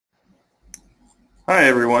Hi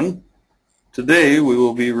everyone. Today we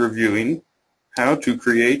will be reviewing how to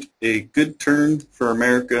create a Good Turn for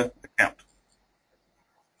America account.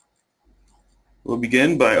 We'll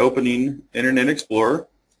begin by opening Internet Explorer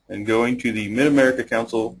and going to the Mid-America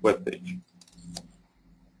Council webpage.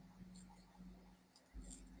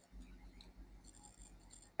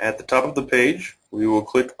 At the top of the page, we will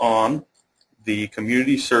click on the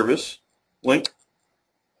Community Service link.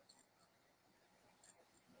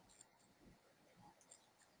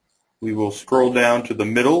 We will scroll down to the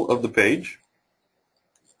middle of the page,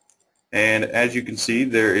 and as you can see,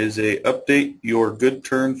 there is a Update Your Good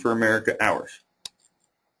Turn for America hours.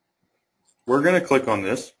 We're going to click on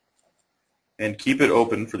this and keep it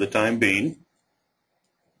open for the time being,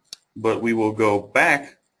 but we will go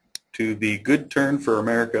back to the Good Turn for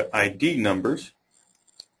America ID numbers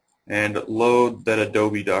and load that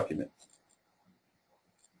Adobe document.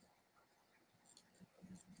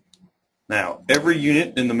 Now, every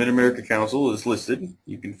unit in the Mid-America Council is listed.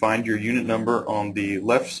 You can find your unit number on the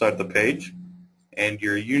left side of the page and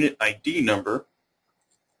your unit ID number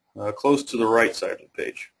close to the right side of the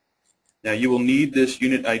page. Now, you will need this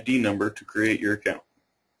unit ID number to create your account.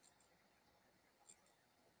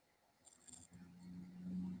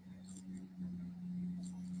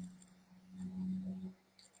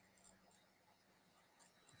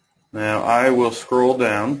 Now, I will scroll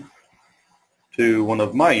down to one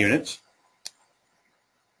of my units,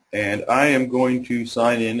 and I am going to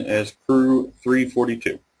sign in as Crew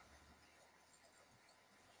 342.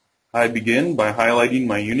 I begin by highlighting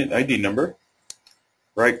my unit ID number,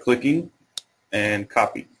 right-clicking, and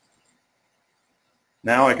copy.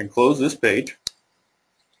 Now I can close this page,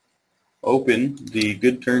 open the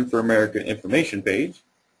Good Turn for America information page,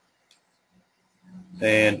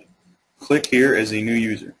 and click here as a new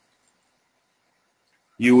user.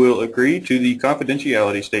 You will agree to the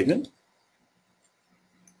confidentiality statement,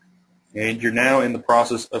 and you're now in the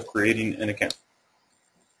process of creating an account.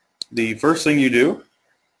 The first thing you do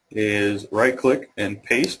is right-click and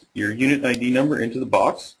paste your unit ID number into the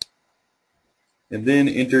box, and then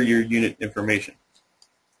enter your unit information.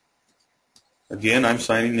 Again, I'm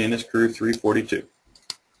signing in as Crew 342.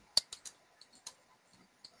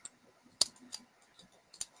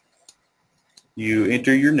 You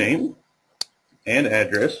enter your name and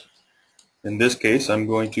address. In this case, I'm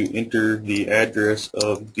going to enter the address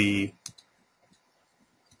of the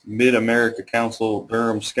Mid-America Council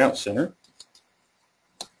Durham Scout Center.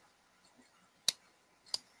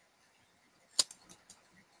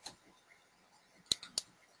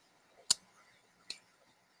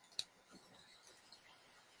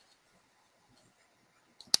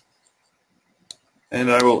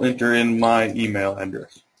 And I will enter in my email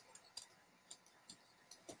address.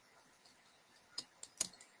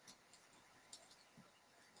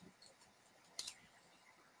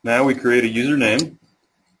 Now we create a username.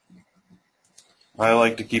 I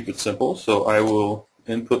like to keep it simple, so I will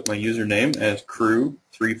input my username as Crew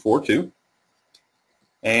 342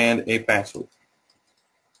 and a password.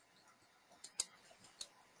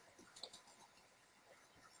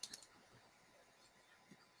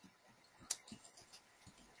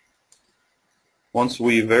 Once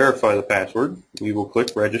we verify the password, we will click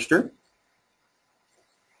Register.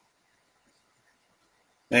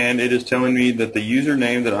 And it is telling me that the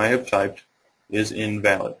username that I have typed is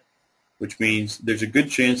invalid, which means there's a good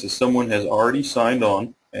chance that someone has already signed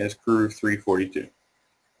on as Crew 342.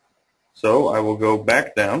 So I will go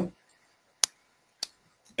back down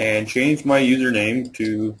and change my username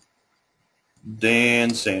to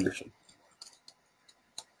Dan Sanderson.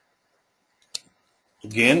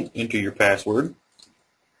 Again, enter your password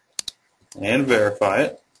and verify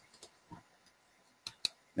it,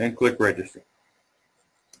 and click Register.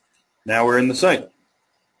 Now we're in the site.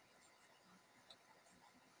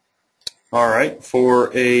 Alright,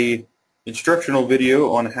 for a instructional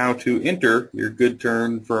video on how to enter your Good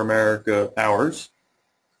Turn for America hours,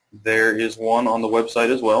 there is one on the website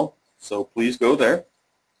as well, so please go there.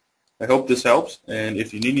 I hope this helps, and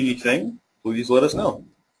if you need anything, please let us know.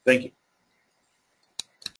 Thank you.